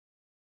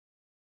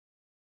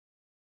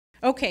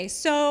Okay,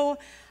 so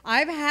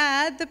I've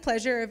had the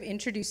pleasure of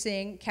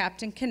introducing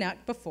Captain Canuck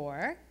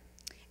before.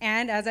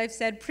 And as I've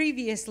said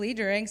previously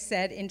during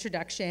said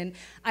introduction,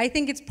 I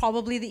think it's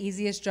probably the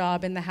easiest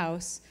job in the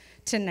house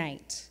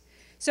tonight.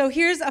 So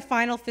here's a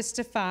final fist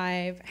of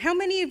 5. How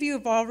many of you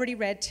have already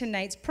read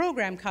tonight's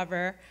program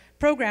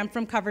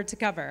from cover to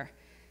cover?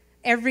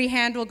 Every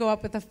hand will go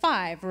up with a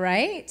 5,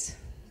 right?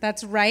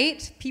 That's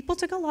right. People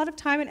took a lot of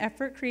time and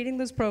effort creating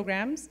those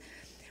programs.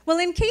 Well,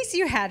 in case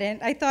you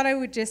hadn't, I thought I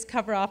would just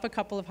cover off a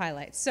couple of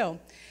highlights. So,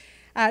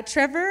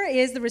 Trevor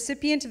is the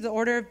recipient of the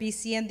Order of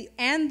BC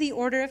and the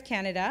Order of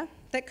Canada.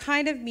 That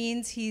kind of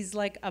means he's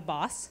like a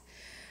boss.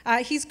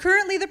 He's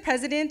currently the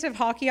president of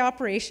hockey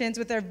operations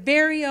with our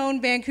very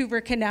own Vancouver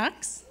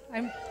Canucks.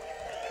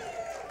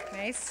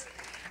 Nice.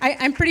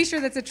 I'm pretty sure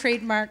that's a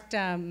trademarked,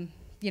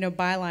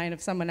 byline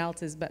of someone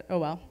else's, but oh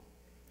well.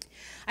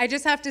 I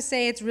just have to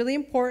say it's really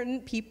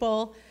important,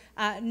 people.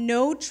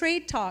 No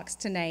trade talks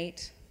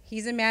tonight.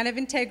 He's a man of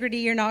integrity.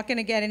 You're not going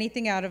to get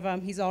anything out of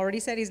him. He's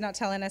already said he's not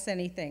telling us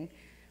anything.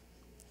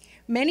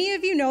 Many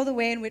of you know the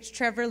way in which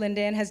Trevor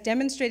Linden has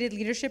demonstrated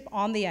leadership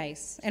on the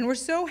ice, and we're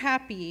so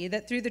happy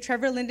that through the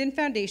Trevor Linden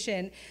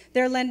Foundation,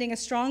 they're lending a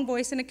strong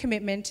voice and a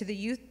commitment to the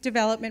youth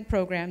development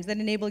programs that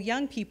enable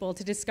young people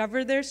to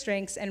discover their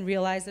strengths and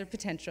realize their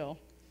potential.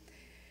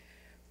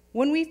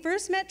 When we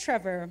first met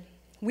Trevor,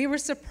 we were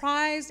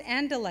surprised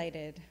and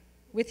delighted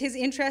with his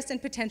interest and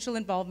potential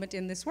involvement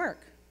in this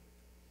work.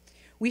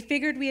 We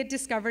figured we had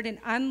discovered an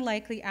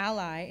unlikely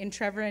ally in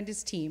Trevor and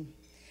his team.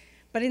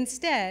 But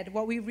instead,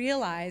 what we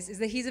realize is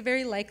that he's a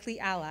very likely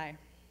ally.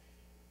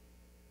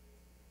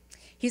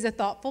 He's a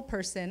thoughtful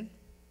person,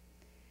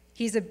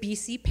 he's a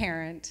BC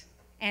parent,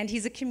 and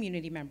he's a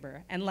community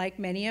member. And like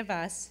many of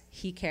us,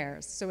 he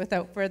cares. So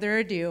without further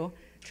ado,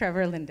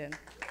 Trevor Linden.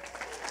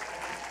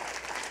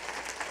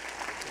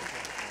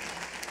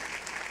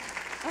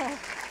 Oh.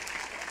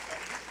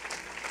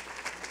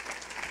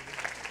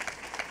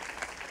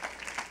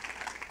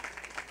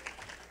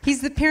 He's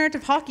the parent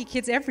of hockey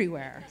kids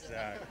everywhere.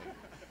 Exactly.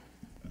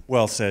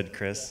 Well said,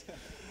 Chris.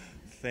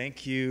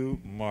 Thank you,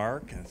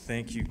 Mark, and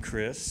thank you,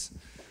 Chris.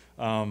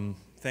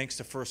 Thanks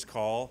to First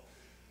Call,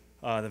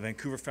 the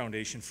Vancouver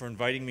Foundation, for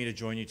inviting me to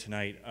join you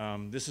tonight.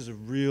 This is a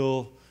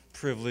real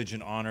privilege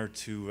and honor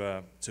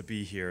to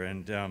be here,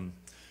 and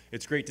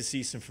it's great to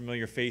see some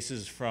familiar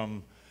faces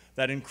from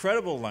that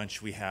incredible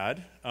lunch we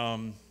had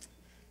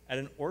at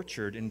an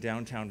orchard in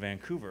downtown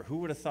Vancouver. Who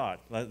would have thought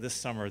this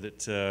summer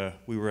that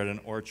we were at an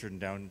orchard in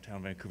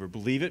downtown Vancouver?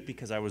 Believe it,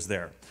 because I was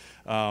there.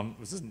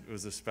 It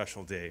was a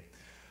special day.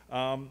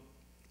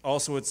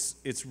 Also,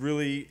 it's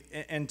really,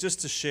 and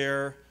just to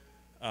share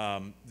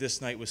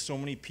this night with so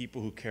many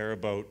people who care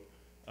about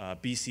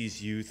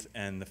BC's youth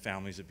and the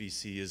families of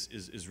BC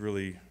is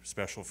really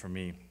special for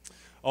me.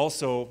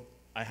 Also,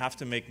 I have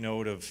to make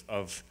note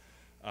of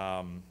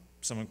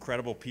some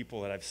incredible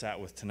people that I've sat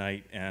with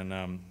tonight,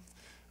 and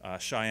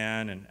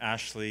Cheyenne and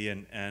Ashley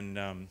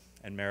and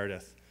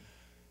Meredith.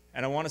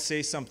 And I want to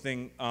say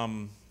something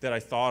that I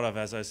thought of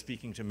as I was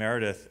speaking to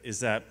Meredith,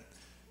 is that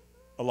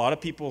a lot of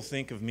people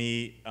think of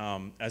me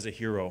as a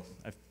hero,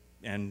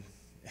 and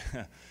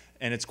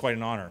it's quite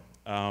an honor.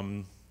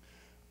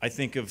 I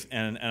think of,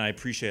 and I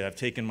appreciate it, I've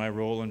taken my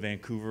role in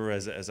Vancouver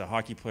as a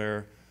hockey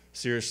player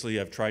seriously.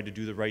 I've tried to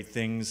do the right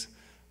things.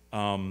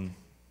 I'm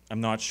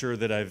not sure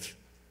that I've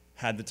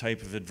had the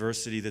type of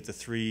adversity that the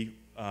 3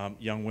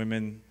 young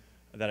women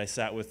that I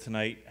sat with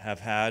tonight have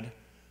had.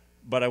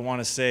 But I want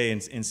to say,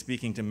 in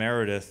speaking to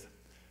Meredith,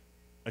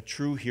 a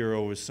true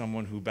hero is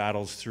someone who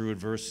battles through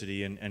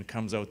adversity and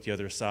comes out the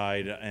other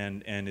side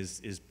and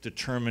is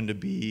determined to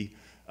be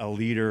a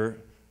leader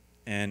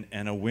and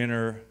a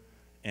winner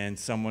and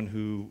someone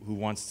who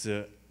wants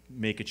to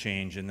make a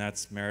change. And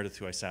that's Meredith,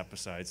 who I sat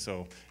beside.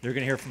 So you're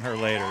going to hear from her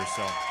later.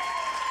 So.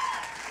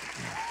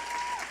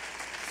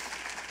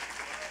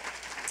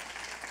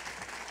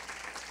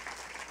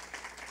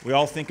 We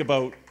all think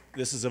about,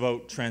 this is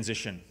about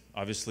transition,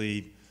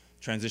 obviously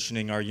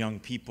transitioning our young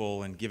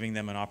people and giving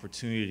them an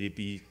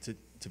opportunity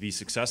to be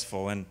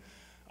successful. And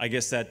I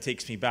guess that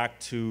takes me back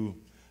to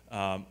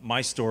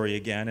my story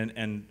again.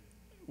 And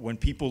when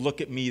people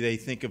look at me, they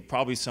think of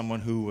probably someone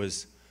who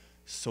was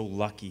so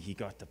lucky. He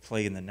got to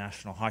play in the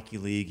National Hockey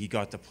League. He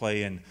got to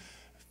play in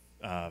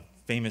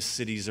famous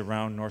cities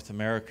around North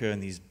America in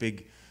these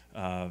big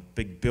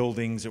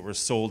buildings that were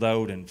sold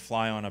out, and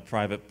fly on a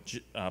private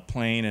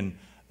plane. And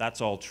that's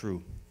all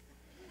true.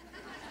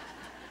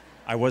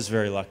 I was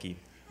very lucky.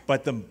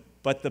 But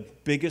the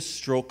biggest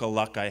stroke of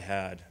luck I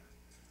had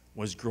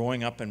was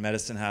growing up in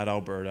Medicine Hat,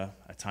 Alberta,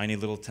 a tiny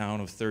little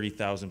town of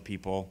 30,000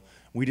 people.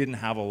 We didn't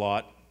have a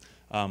lot,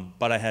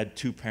 but I had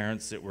 2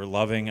 parents that were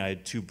loving. I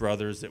had 2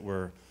 brothers that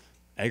were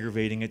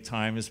aggravating at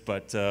times,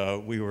 but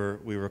we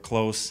were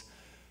close.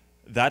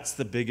 That's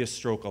the biggest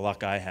stroke of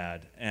luck I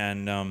had.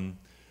 And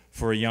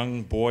for a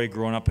young boy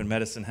growing up in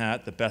Medicine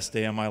Hat, the best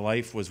day of my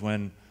life was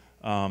when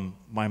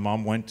my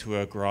mom went to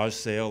a garage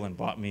sale and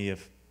bought me a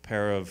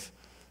pair of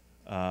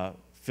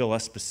Phil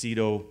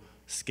Esposito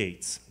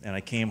skates. And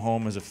I came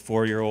home as a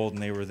 4-year-old,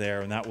 and they were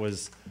there, and that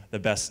was the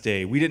best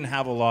day. We didn't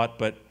have a lot,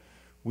 but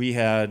we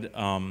had,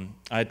 I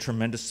had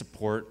tremendous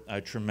support, I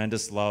had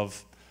tremendous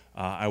love.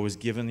 I was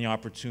given the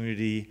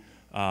opportunity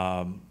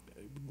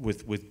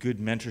with good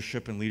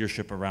mentorship and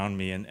leadership around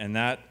me, and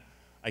that,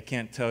 I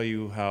can't tell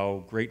you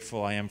how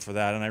grateful I am for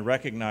that. And I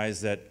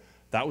recognize that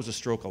that was a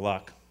stroke of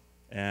luck,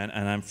 and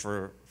I'm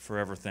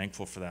forever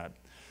thankful for that.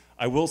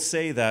 I will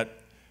say that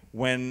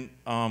when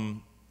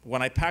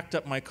I packed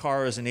up my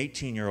car as an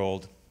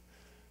 18-year-old,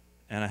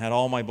 and I had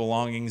all my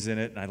belongings in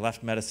it, and I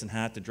left Medicine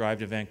Hat to drive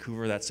to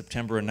Vancouver that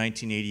September in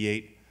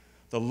 1988,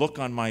 the look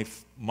on my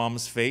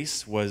mom's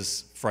face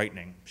was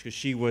frightening, because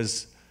she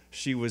was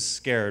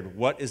scared.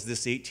 What is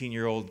this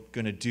 18-year-old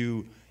going to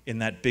do in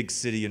that big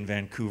city in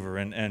Vancouver?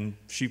 And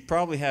she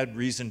probably had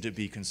reason to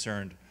be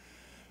concerned.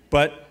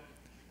 But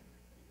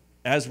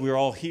as we're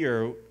all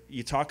here,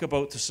 you talk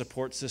about the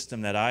support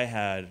system that I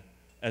had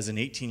as an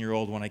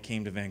 18-year-old when I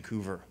came to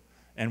Vancouver.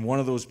 And one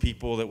of those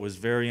people that was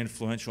very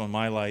influential in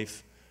my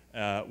life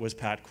was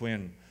Pat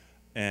Quinn.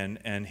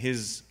 And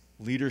his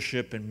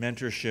leadership and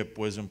mentorship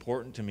was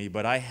important to me,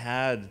 but I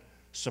had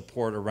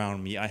support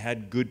around me. I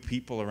had good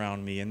people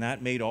around me, and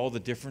that made all the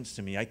difference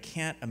to me. I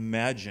can't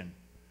imagine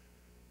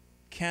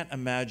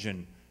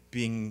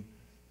being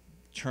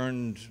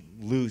turned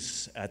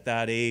loose at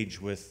that age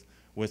with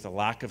a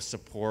lack of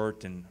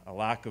support and a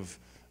lack of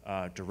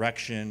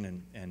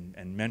direction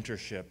and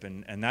mentorship,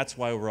 and that's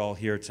why we're all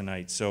here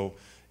tonight. So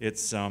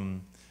it's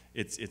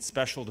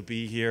special to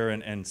be here,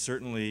 and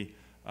certainly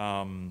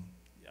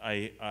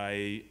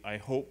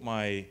I hope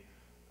my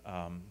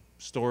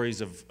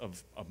stories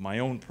of my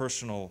own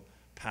personal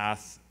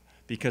path,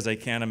 because I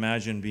can't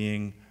imagine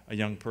being a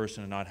young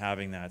person and not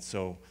having that.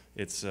 So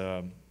it's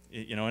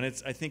you know, and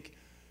it's, I think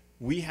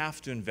we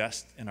have to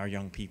invest in our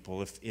young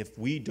people. If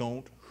we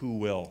don't, who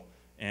will?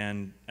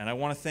 And I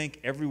want to thank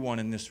everyone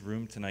in this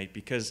room tonight,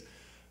 because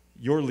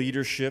your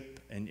leadership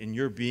and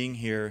your being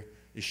here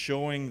is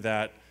showing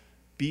that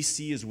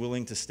BC is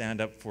willing to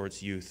stand up for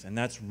its youth, and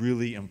that's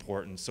really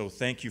important. So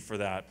thank you for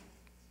that.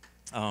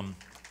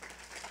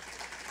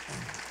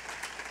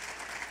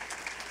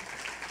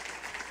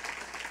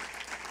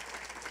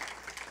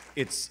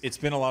 It's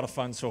been a lot of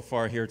fun so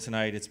far here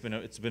tonight. It's been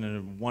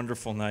a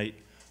wonderful night.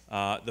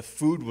 The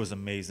food was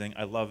amazing.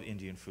 I love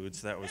Indian food,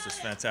 so that was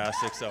just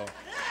fantastic. So,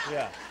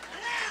 yeah.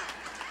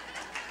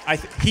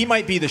 He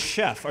might be the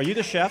chef. Are you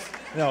the chef?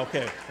 No,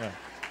 okay. Yeah.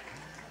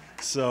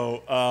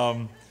 So,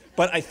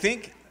 but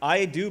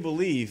I do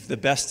believe the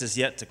best is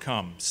yet to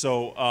come.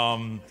 So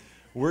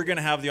we're going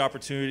to have the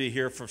opportunity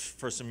here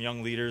for some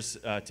young leaders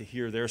to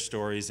hear their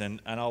stories,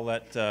 and I'll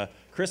let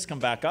Chris come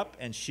back up,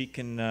 and she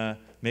can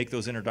make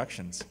those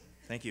introductions.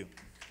 Thank you.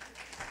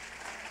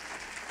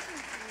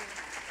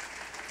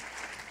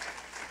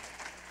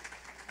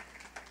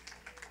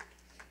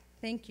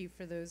 Thank you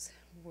for those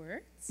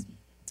words.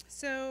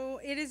 So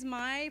it is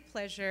my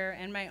pleasure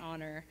and my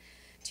honor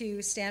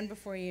to stand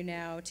before you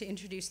now to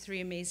introduce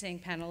three amazing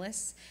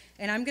panelists.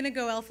 And I'm going to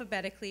go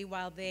alphabetically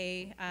while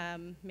they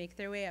make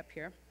their way up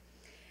here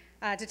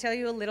to tell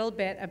you a little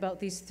bit about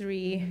these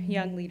three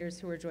young leaders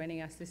who are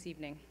joining us this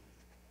evening.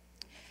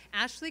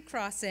 Ashley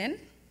Crossan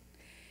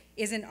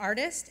is an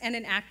artist and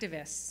an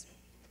activist.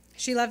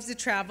 She loves to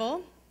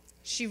travel.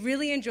 She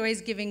really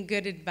enjoys giving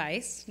good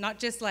advice, not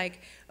just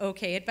like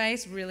okay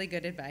advice, really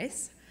good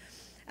advice.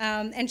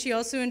 And she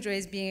also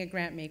enjoys being a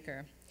grant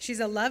maker. She's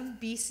a Love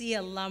BC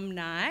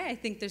alumni. I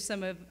think there's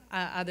some of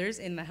others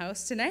in the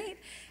house tonight,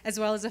 as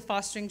well as a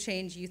Fostering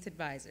Change youth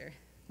advisor.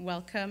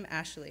 Welcome,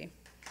 Ashley.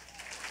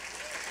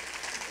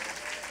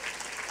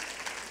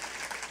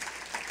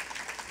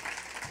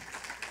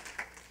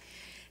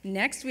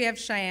 Next, we have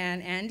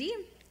Cheyenne Andy.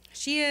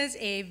 She is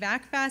a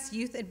VACFAS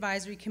Youth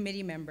Advisory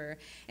Committee member,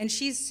 and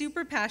she's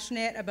super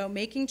passionate about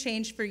making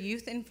change for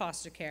youth in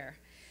foster care.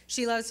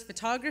 She loves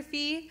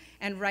photography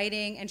and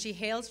writing, and she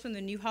hails from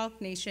the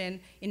Nuhawk Nation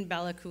in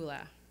Bella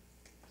Coola.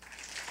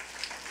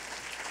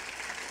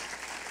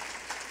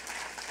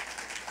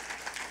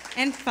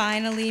 And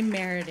finally,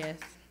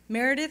 Meredith.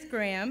 Meredith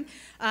Graham,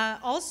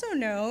 also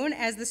known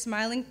as the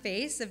smiling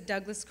face of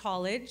Douglas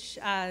College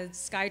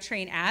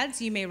SkyTrain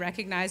ads. You may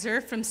recognize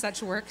her from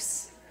such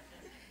works.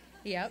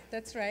 Yep,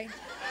 that's right.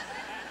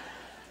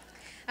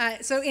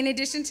 So in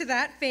addition to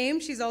that fame,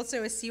 she's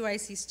also a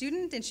CYC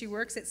student, and she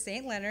works at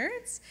St.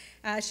 Leonard's.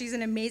 She's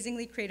an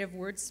amazingly creative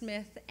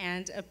wordsmith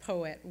and a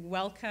poet.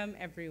 Welcome,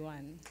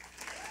 everyone.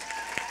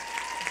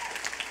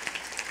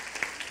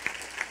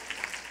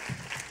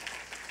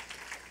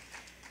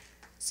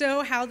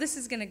 So how this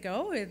is going to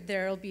go,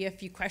 there'll be a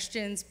few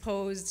questions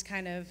posed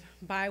kind of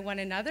by one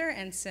another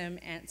and some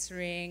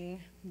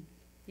answering,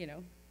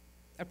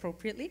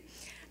 appropriately.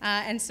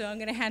 And so I'm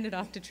going to hand it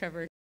off to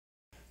Trevor.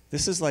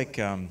 This is like,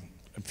 I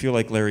feel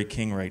like Larry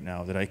King right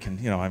now, that I can,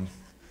 I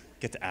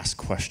get to ask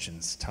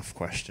questions, tough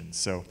questions.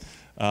 So,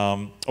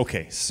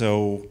 okay,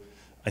 so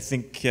I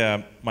think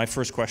my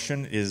first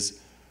question is,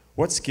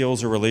 what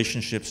skills or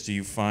relationships do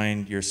you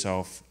find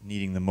yourself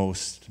needing the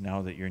most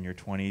now that you're in your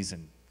 20s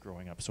and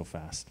growing up so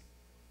fast?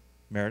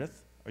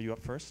 Meredith? Are you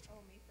up first? Oh,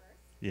 me first?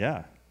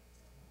 Yeah.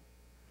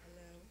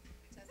 Hello.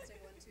 Testing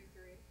 1, 2,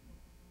 3.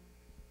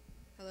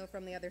 Hello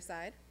from the other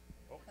side.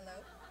 Oh. Hello.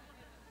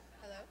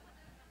 Hello.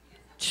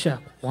 Check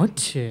 1,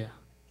 2.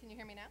 Can you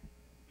hear me now?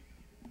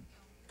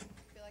 I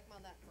feel like I'm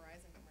on that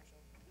Verizon commercial.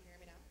 Can you hear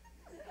me now?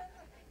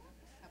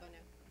 How about now?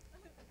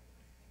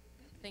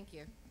 Thank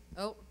you.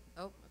 Oh,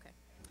 okay.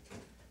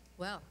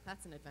 Well,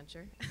 that's an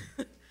adventure.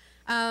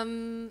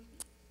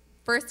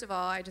 First of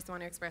all, I just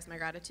want to express my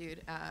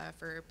gratitude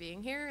for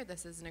being here.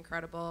 This is an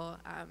incredible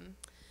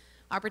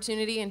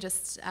opportunity, and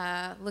just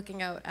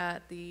looking out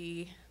at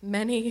the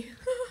many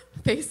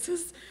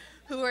faces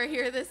who are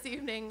here this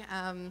evening,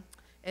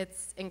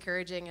 it's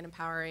encouraging and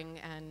empowering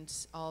and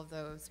all of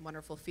those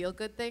wonderful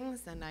feel-good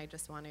things, and I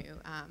just want to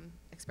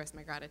express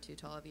my gratitude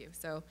to all of you.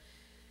 So,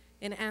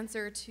 in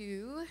answer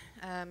to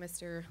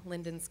Mr.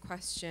 Linden's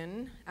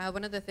question,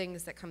 one of the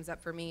things that comes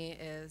up for me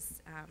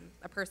is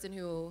a person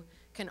who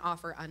can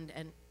offer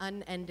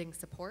unending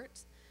support,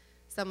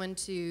 someone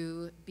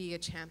to be a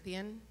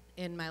champion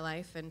in my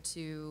life and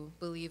to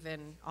believe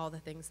in all the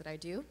things that I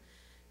do,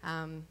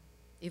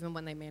 even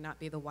when they may not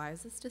be the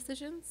wisest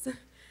decisions.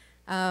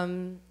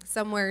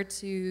 Somewhere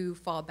to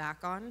fall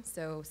back on,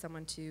 so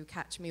someone to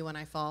catch me when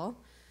I fall,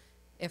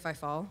 if I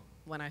fall,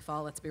 when I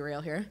fall, let's be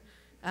real here.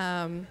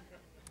 And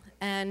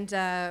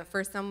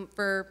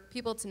for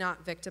people to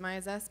not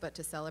victimize us, but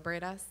to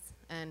celebrate us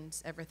and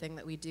everything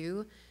that we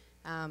do.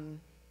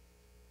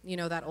 You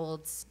know that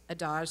old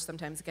adage,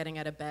 sometimes getting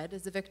out of bed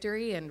is a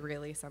victory, and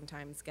really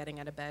sometimes getting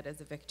out of bed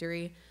is a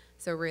victory.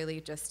 So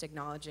really just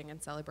acknowledging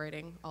and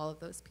celebrating all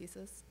of those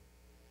pieces.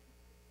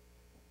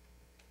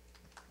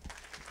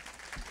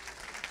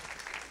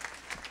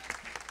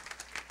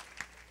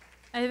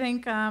 I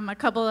think a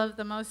couple of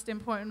the most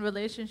important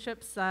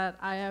relationships that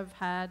I have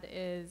had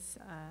is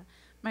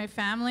my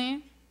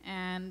family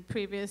and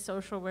previous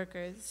social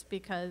workers,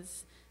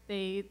 because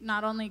they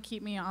not only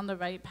keep me on the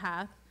right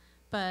path,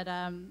 but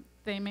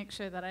they make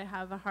sure that I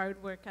have a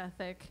hard work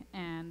ethic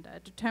and a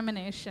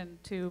determination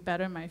to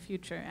better my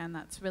future, and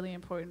that's really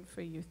important for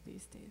youth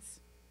these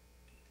days.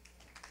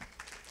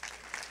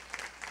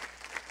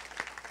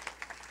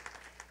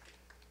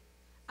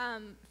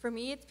 For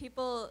me, it's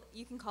people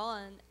you can call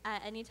on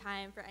at any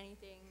time for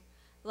anything,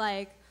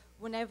 like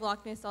when I've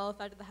locked myself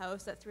out of the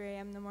house at 3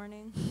 a.m. in the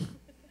morning.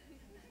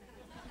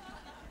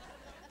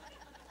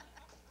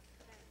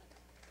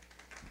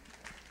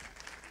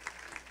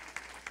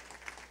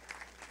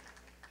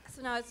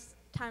 So now it's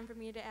time for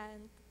me to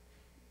end.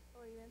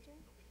 Oh, are you answering?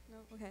 No?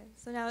 Okay.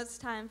 So now it's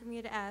time for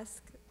me to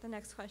ask the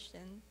next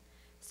question.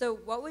 So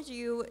what would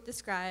you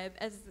describe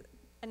as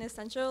an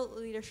essential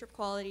leadership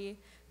quality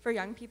for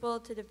young people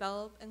to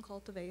develop and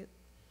cultivate?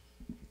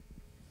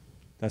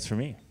 That's for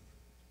me.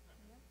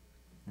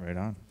 Right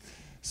on.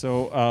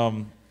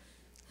 So,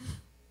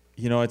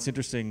 you know, it's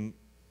interesting.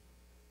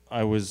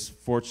 I was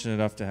fortunate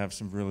enough to have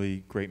some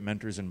really great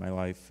mentors in my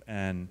life,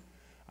 and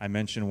I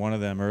mentioned one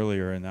of them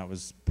earlier, and that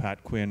was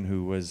Pat Quinn,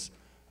 who was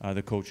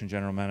the coach and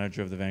general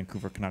manager of the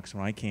Vancouver Canucks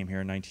when I came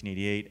here in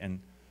 1988. And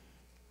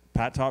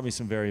Pat taught me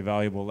some very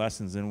valuable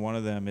lessons, and one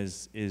of them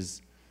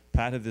is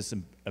Pat had this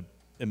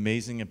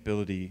amazing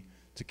ability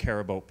to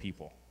care about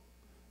people.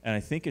 And I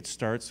think it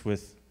starts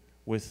with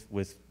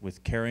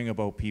caring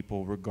about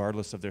people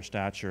regardless of their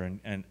stature.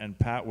 And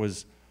Pat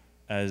was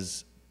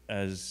as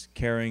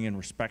caring and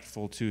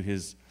respectful to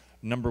his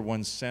number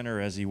one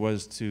center as he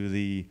was to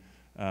the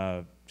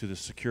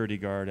security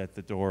guard at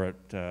the door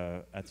at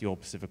the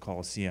Old Pacific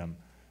Coliseum.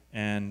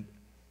 And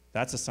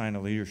that's a sign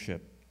of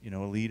leadership. You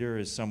know, a leader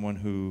is someone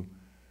who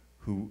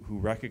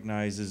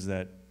recognizes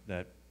that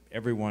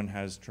everyone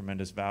has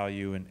tremendous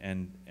value,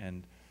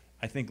 and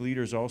I think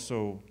leaders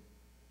also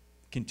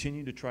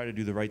continue to try to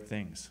do the right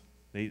things.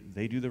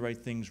 They do the right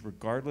things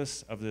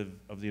regardless of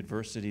the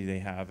adversity they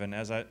have. And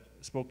as I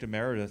spoke to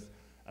Meredith,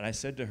 and I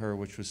said to her,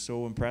 which was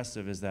so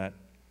impressive, is that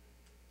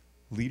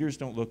leaders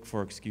don't look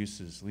for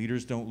excuses.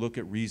 Leaders don't look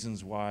at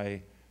reasons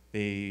why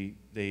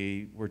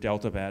they were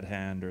dealt a bad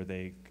hand or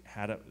they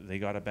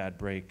got a bad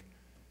break.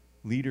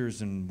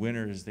 Leaders and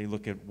winners, they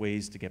look at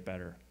ways to get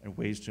better and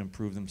ways to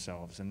improve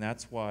themselves. And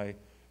that's why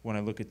when I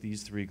look at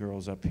these three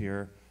girls up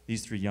here,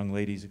 these three young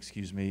ladies,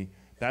 excuse me,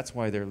 that's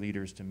why they're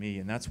leaders to me.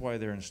 And that's why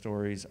their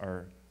stories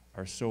are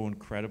so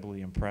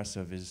incredibly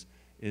impressive, is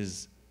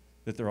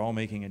that they're all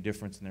making a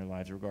difference in their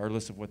lives,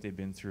 regardless of what they've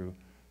been through.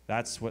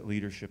 That's what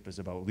leadership is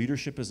about.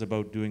 Leadership is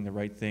about doing the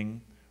right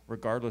thing,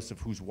 regardless of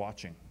who's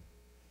watching.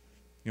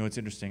 You know, it's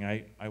interesting.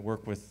 I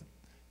work with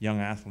young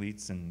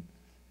athletes and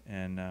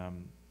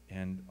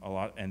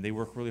they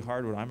work really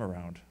hard when I'm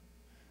around.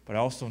 But I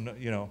also know,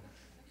 you know,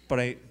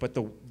 but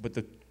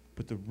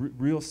the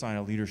real sign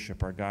of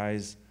leadership are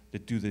guys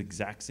that do the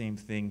exact same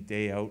thing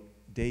day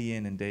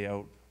in and day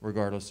out,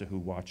 regardless of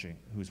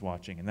who's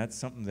watching. And that's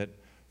something that,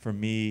 for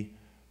me,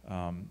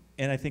 and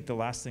I think the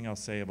last thing I'll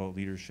say about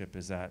leadership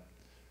is that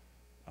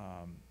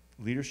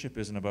leadership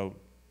isn't about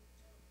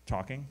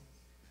talking,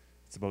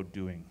 it's about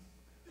doing.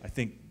 I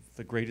think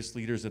the greatest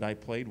leaders that I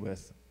played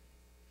with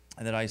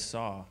and that I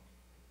saw,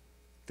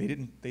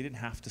 they didn't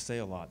have to say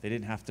a lot. They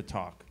didn't have to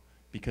talk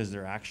because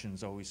their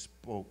actions always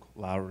spoke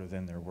louder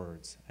than their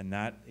words. And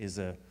that is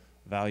a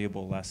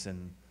valuable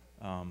lesson.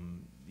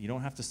 You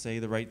don't have to say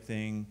the right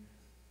thing,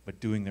 but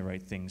doing the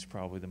right thing is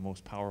probably the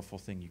most powerful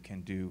thing you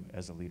can do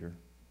as a leader.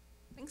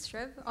 Thanks,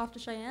 Trev. Off to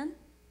Cheyenne.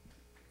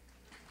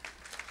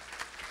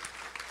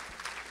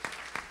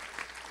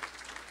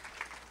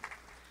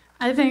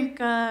 I think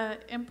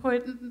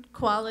important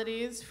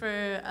qualities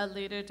for a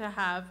leader to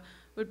have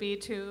would be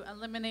to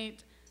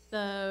eliminate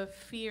the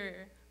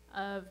fear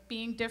of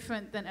being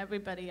different than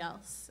everybody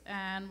else.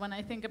 And when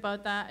I think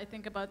about that, I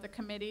think about the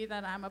committee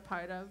that I'm a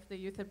part of, the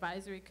Youth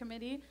Advisory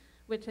Committee,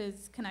 which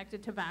is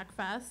connected to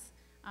VACFAS.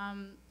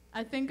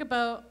 I think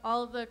about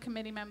all of the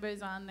committee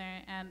members on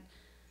there and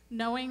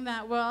knowing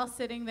that we're all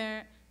sitting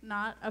there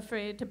not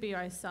afraid to be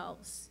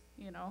ourselves,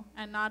 you know,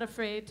 and not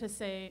afraid to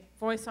say,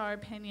 voice our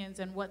opinions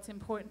and what's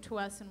important to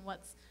us and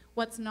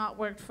what's not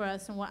worked for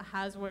us and what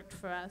has worked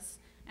for us.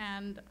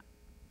 And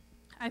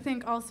I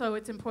think also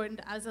it's important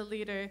as a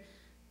leader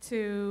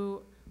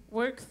to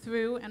work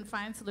through and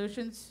find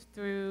solutions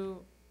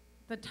through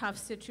the tough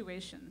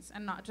situations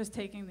and not just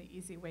taking the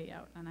easy way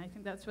out. And I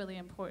think that's really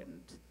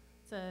important.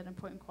 It's an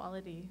important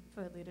quality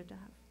for a leader to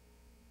have.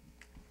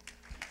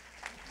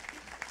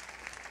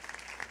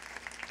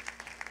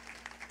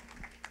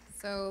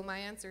 So my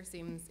answer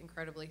seems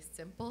incredibly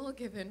simple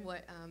given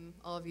what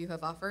all of you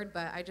have offered,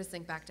 but I just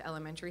think back to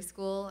elementary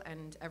school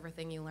and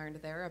everything you learned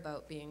there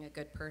about being a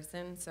good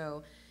person.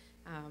 So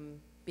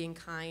being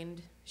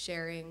kind,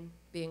 sharing,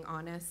 being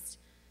honest,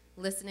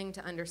 listening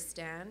to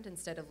understand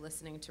instead of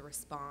listening to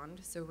respond.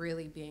 So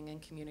really being in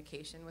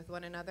communication with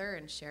one another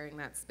and sharing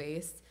that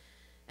space,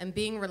 and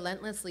being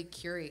relentlessly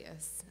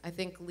curious. I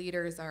think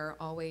leaders are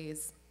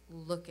always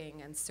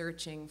looking and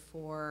searching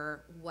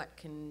for what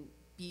can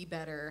be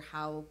better,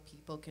 how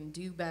people can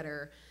do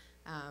better,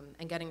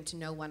 and getting to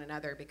know one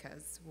another,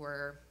 because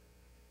we're,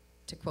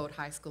 to quote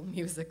High School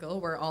Musical,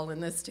 we're all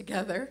in this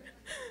together.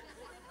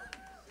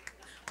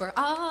 We're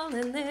all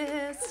in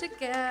this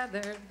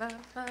together.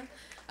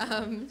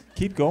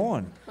 Keep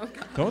going. Oh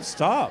God. Don't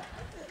stop.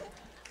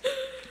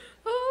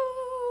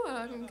 Oh,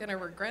 I'm gonna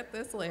regret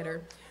this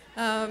later.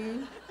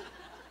 The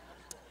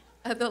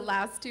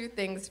last two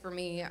things for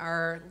me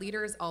are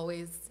leaders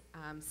always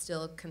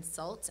still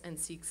consult and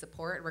seek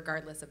support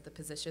regardless of the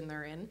position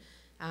they're in.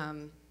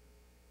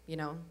 You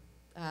know,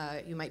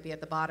 you might be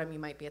at the bottom, you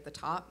might be at the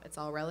top, it's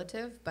all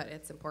relative, but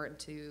it's important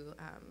to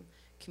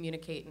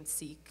communicate and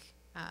seek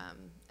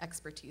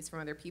expertise from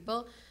other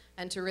people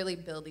and to really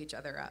build each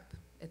other up.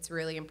 It's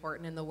really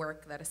important in the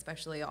work that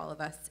especially all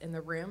of us in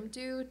the room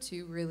do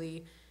to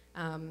really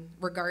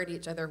regard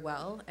each other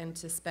well and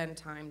to spend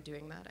time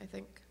doing that, I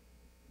think.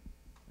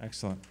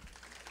 Excellent.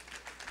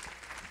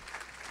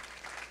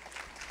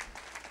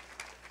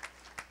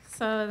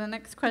 So the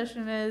next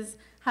question is,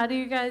 how do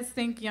you guys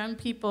think young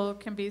people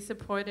can be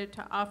supported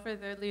to offer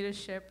their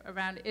leadership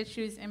around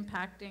issues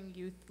impacting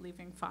youth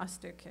leaving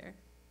foster care?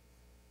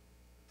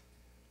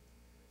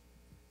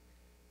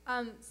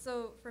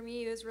 So for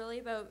me, it was really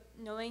about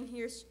knowing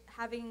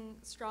having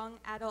strong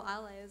adult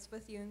allies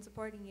with you and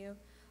supporting you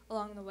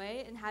along the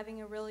way, and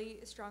having a really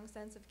strong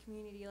sense of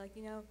community, like,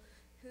 you know,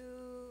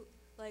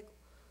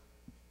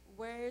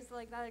 where's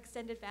like that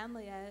extended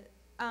family at?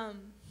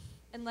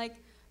 And like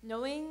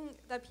knowing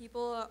that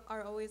people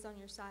are always on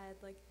your side,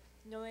 like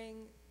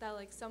knowing that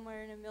like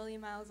somewhere in a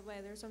million miles away,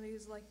 there's somebody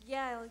who's like,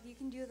 yeah, like you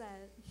can do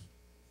that.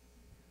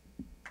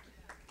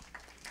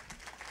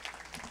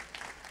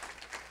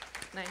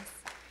 Nice.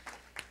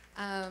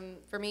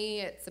 For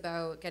me, it's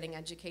about getting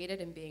educated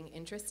and being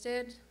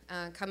interested,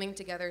 coming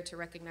together to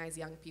recognize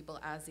young people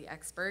as the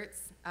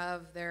experts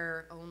of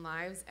their own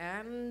lives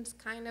and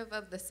kind of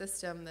the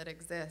system that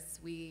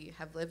exists. We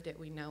have lived it,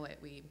 we know it,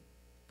 we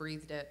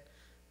breathed it,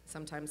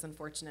 sometimes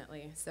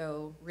unfortunately.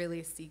 So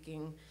really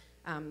seeking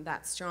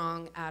that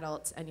strong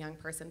adult and young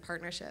person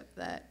partnership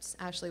that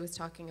Ashley was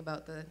talking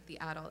about, the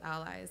adult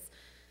allies.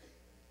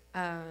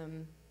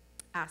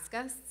 Ask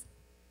us.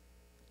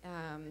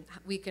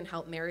 We can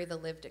help marry the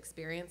lived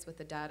experience with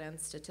the data and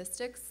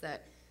statistics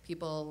that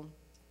people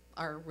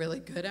are really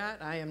good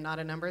at. I am not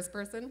a numbers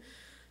person,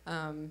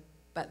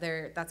 but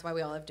that's why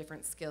we all have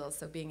different skills.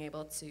 So being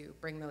able to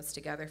bring those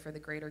together for the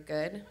greater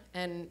good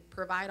and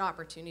provide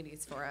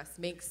opportunities for us,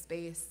 make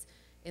space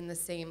in the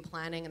same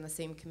planning and the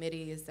same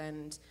committees,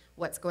 and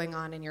what's going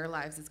on in your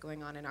lives is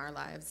going on in our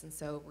lives. And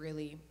so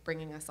really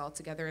bringing us all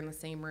together in the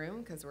same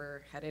room because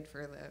we're headed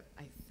for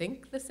I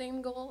think the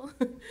same goal.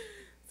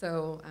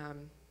 So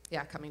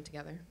yeah, coming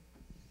together.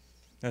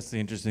 That's the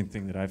interesting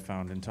thing that I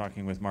found in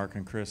talking with Mark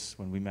and Chris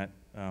when we met,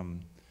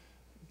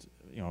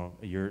 you know,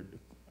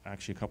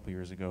 a couple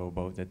years ago,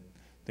 about that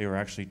they were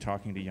actually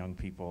talking to young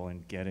people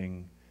and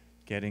getting,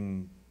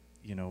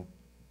 you know,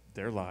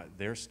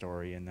 their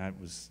story, and that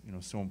was, you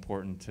know, so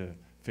important to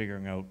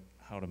figuring out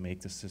how to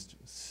make the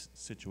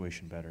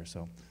situation better.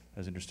 So that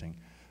was interesting.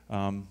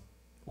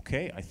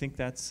 Okay, I think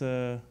that's.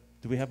 Do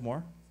we have more?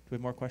 Do we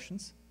have more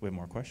questions? We have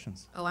more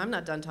questions. Oh, I'm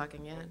not done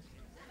talking yet.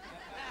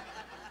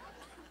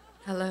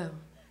 Hello.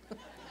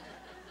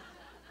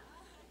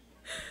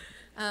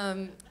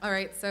 All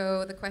right,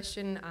 so the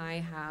question I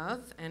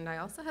have, and I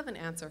also have an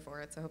answer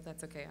for it, so I hope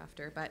that's okay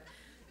after, but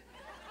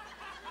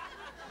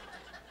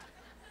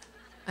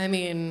I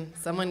mean,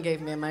 someone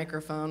gave me a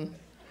microphone.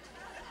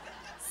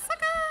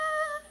 Sucker!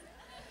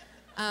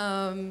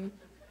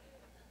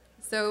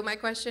 So my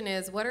question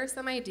is, what are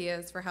some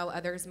ideas for how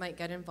others might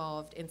get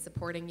involved in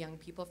supporting young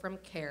people from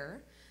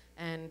care?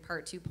 And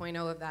part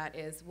 2.0 of that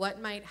is,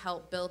 what might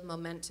help build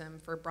momentum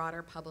for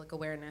broader public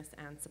awareness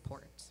and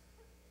support?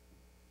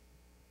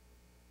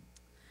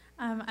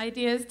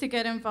 Ideas to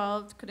get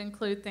involved could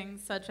include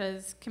things such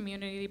as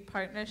community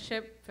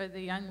partnership for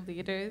the young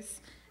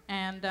leaders,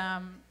 and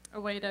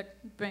a way to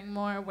bring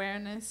more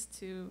awareness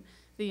to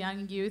the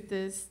young youth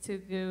is to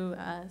do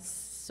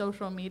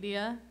social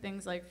media,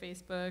 things like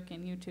Facebook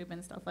and YouTube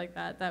and stuff like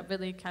that, that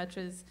really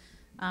catches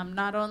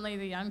not only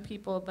the young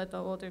people, but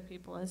the older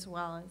people as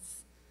well,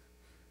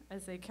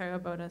 as they care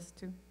about us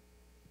too.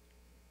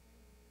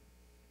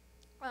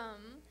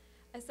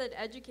 I said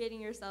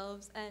educating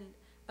yourselves and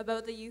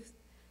about the youth,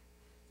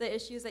 the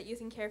issues that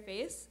youth in care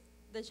face,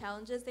 the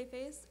challenges they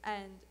face,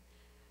 and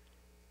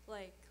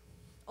like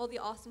all the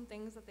awesome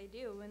things that they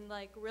do, and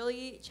like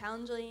really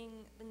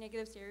challenging the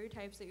negative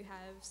stereotypes that you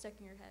have stuck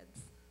in your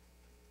heads.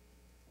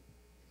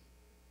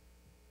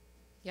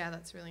 Yeah,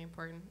 that's really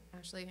important,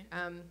 Ashley.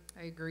 I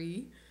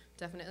agree,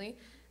 definitely.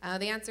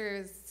 The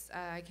answers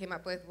I came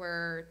up with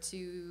were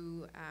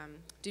to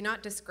do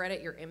not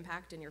discredit your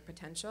impact and your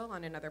potential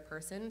on another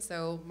person.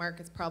 So Mark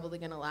is probably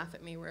going to laugh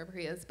at me wherever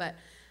he is, but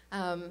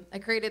I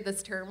created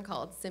this term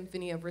called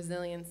Symphony of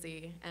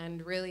Resiliency,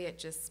 and really it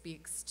just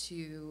speaks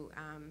to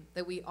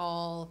that we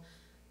all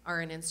are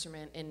an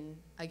instrument in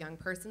a young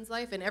person's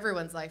life, in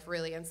everyone's life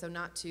really, and so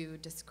not to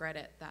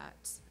discredit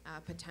that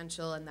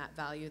potential and that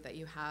value that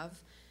you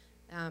have.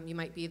 You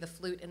might be the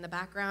flute in the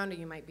background, or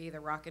you might be the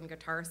rock and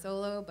guitar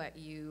solo, but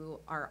you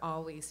are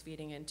always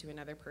feeding into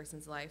another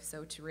person's life.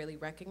 So to really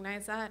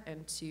recognize that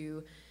and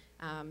to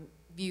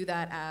view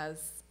that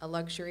as a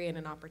luxury and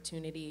an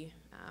opportunity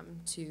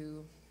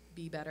to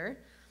be better.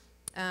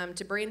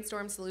 To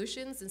brainstorm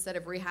solutions instead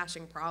of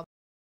rehashing problems.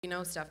 We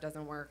know stuff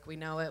doesn't work. We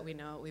know it,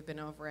 we've been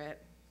over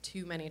it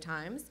too many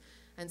times.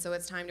 And so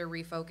it's time to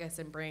refocus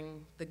and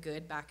bring the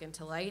good back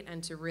into light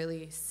and to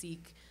really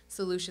seek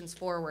solutions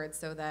forward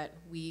so that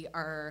we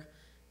are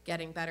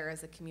getting better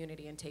as a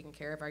community and taking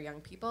care of our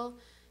young people.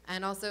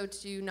 And also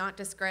to not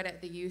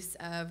discredit the use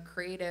of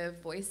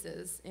creative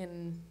voices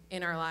in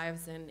our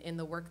lives and in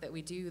the work that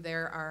we do.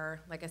 There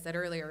are, like I said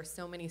earlier,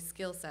 so many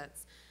skill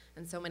sets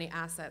and so many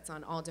assets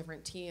on all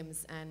different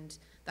teams, and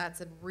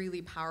that's a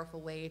really powerful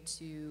way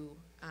to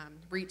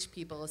reach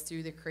people is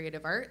through the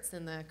creative arts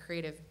and the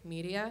creative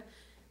media.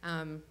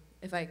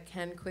 If I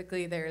can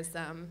quickly, there's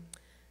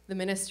the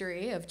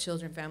Ministry of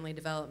Children Family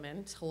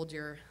Development, hold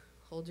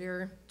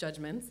your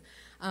judgments,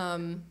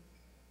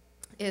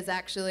 is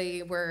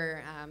actually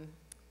where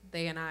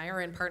they and I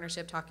are in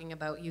partnership talking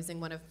about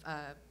using one of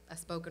a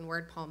spoken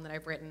word poem that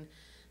I've written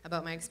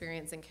about my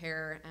experience in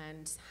care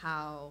and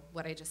how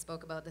what I just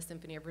spoke about, the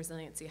Symphony of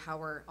Resiliency, how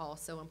we're all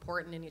so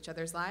important in each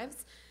other's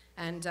lives.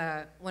 And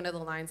one of the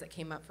lines that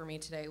came up for me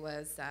today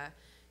was,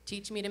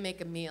 teach me to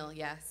make a meal,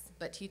 yes,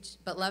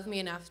 but love me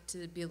enough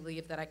to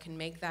believe that I can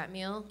make that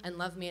meal, and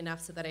love me enough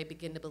so that I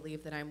begin to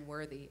believe that I'm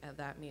worthy of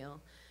that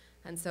meal.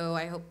 And so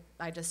I hope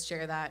I just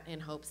share that in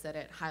hopes that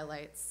it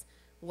highlights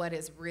what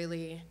is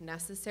really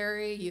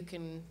necessary. You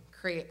can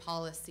create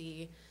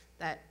policy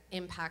that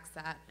impacts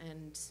that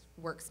and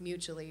works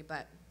mutually,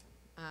 but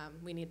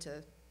we need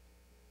to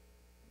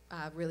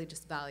really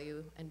just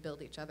value and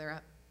build each other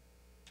up.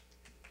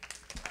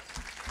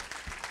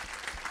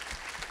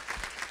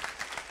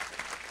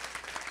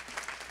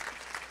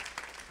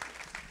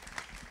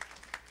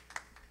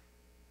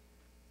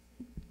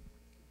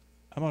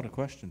 I'm out of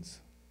questions.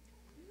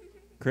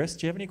 Chris,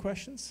 do you have any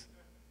questions?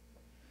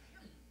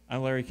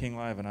 I'm Larry King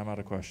Live, and I'm out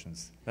of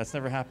questions. That's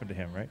never happened to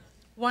him, right?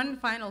 One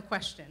final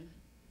question.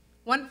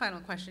 One final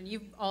question.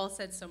 You've all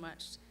said so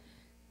much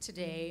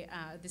today,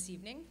 this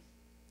evening.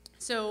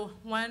 So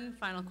one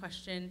final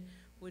question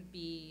would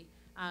be,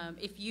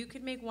 if you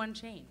could make one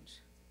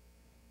change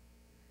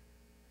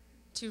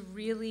to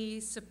really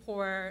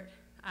support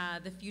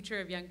the future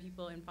of young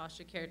people in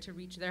foster care to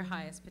reach their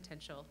highest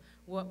potential,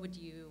 what would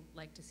you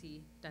like to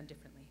see done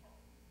differently?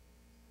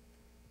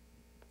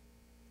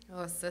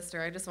 Oh,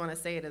 sister, I just want to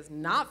say it is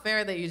not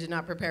fair that you did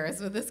not prepare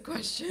us with this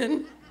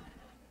question.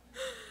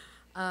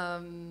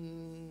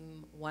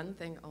 One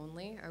thing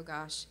only, oh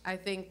gosh. I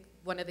think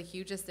one of the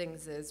hugest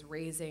things is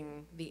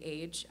raising the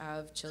age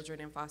of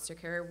children in foster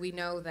care. We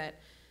know that,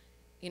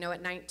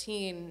 at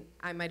 19,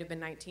 I might have been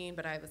 19,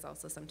 but I was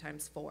also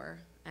sometimes 4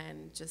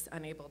 and just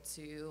unable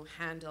to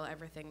handle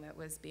everything that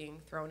was being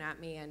thrown at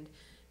me, and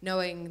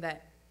knowing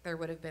that there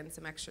would have been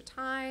some extra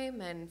time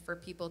and for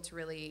people to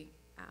really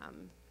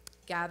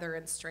gather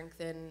and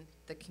strengthen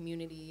the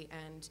community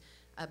and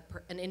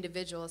an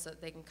individual so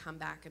that they can come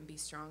back and be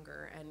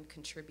stronger and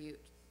contribute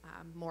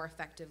more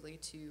effectively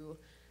to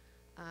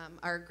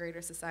our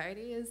greater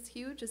society is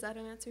huge. Is that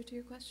an answer to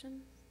your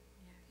question?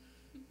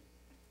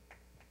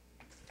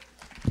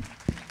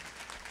 Yeah.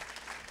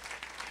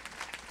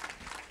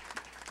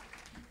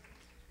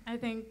 I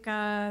think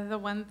the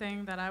one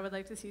thing that I would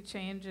like to see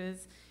change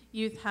is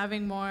youth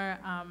having more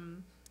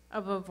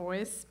of a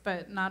voice,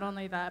 but not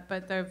only that,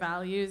 but their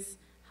values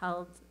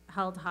held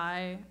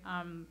high.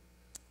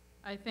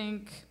 I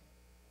think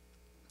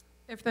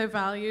if their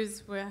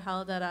values were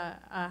held at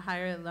a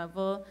higher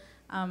level,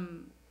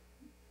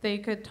 they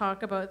could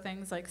talk about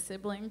things like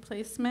sibling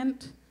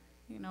placement.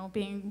 You know,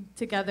 being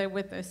together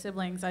with their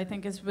siblings, I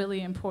think, is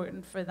really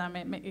important for them.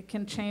 It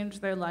can change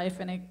their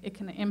life, and it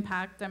can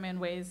impact them in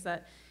ways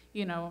that,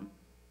 you know,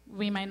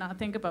 we might not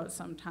think about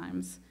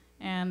sometimes.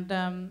 And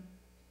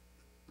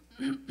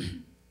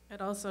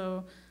it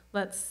also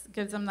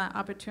gives them that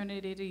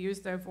opportunity to use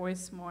their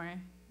voice more.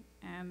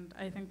 And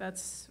I think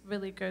that's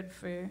really good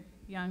for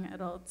young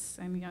adults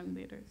and young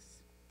leaders.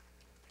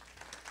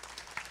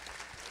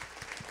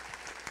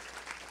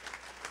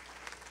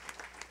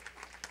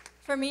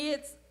 For me,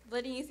 it's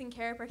letting youth in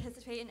care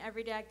participate in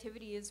everyday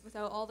activities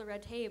without all the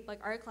red tape, like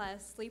art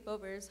class,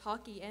 sleepovers,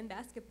 hockey, and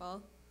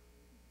basketball.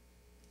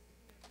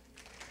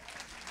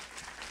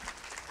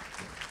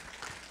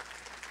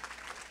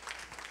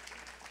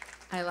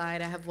 I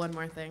lied. I have one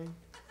more thing.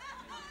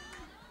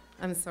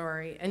 I'm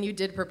sorry. And you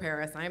did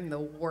prepare us. I'm the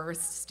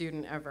worst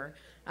student ever.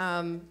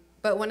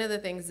 But one of the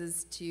things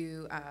is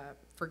to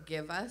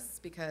forgive us,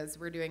 because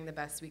we're doing the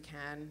best we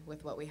can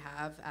with what we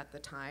have at the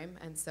time.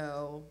 And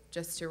so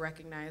just to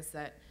recognize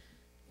that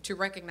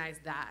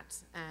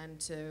and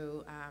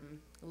to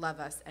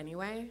love us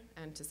anyway,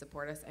 and to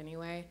support us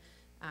anyway,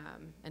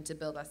 and to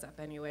build us up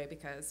anyway,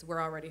 because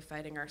we're already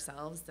fighting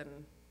ourselves, and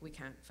we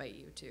can't fight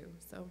you too.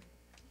 So.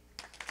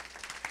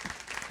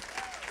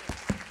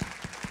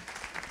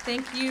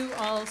 Thank you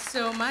all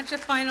so much. A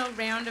final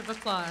round of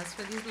applause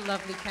for these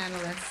lovely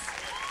panelists.